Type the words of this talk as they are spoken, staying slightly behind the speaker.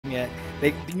looking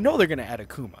at. You know they're gonna add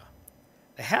Akuma.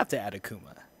 They have to add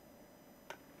Akuma.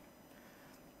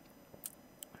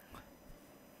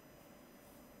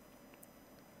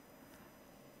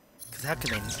 Cause how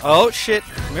can they? Oh shit!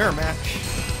 Mirror match.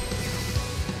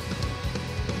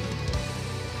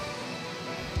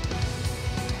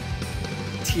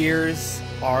 Tears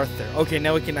Arthur. Okay,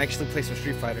 now we can actually play some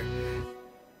Street Fighter.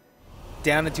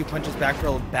 Down to 2 punches, back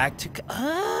roll, back to.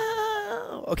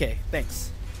 Oh, okay,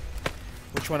 thanks.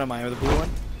 Which one am I? The blue one?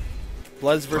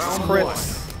 Bloods versus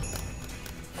Crits.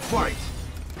 Fight!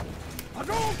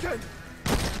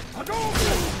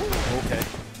 Okay.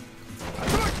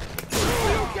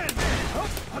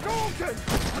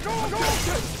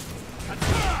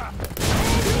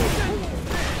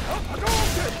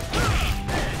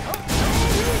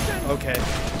 Okay.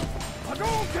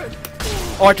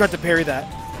 Oh, I tried to parry that.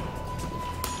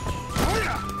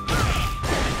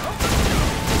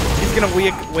 He's gonna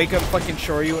wake up fucking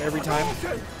Shoryu every time.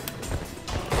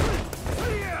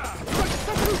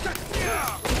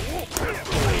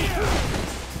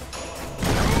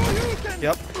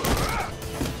 Yep.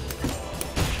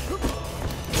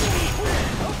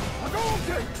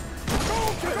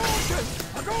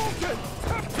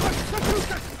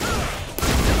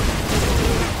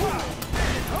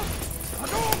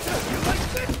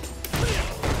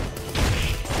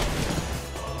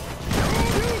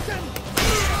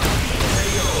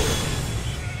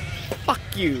 Fuck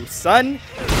you, son.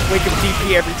 Wake up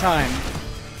DP every time.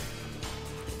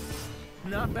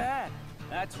 Not bad.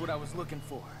 That's what I was looking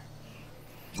for.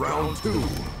 Round 2.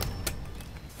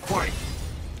 Fight!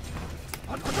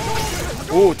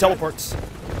 Ooh, teleports.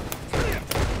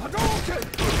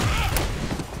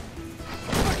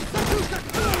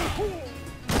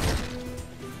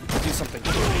 Do something.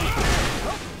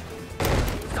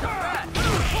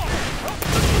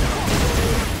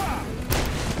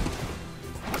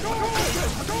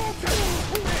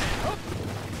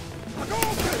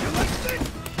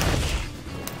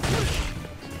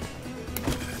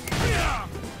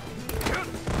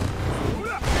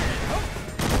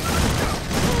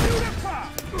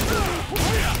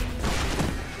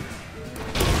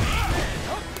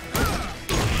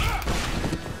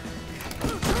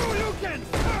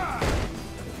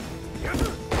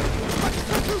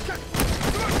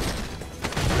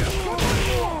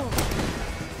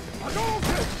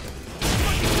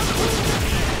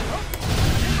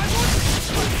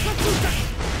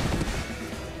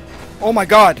 Oh my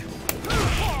god!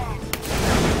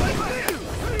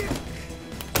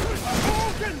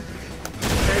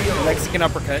 Mexican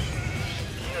uppercut.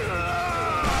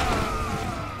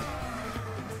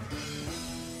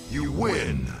 You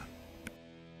win!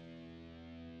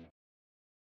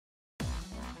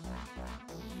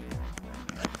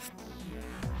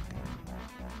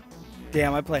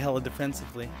 Damn, I play hella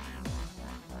defensively.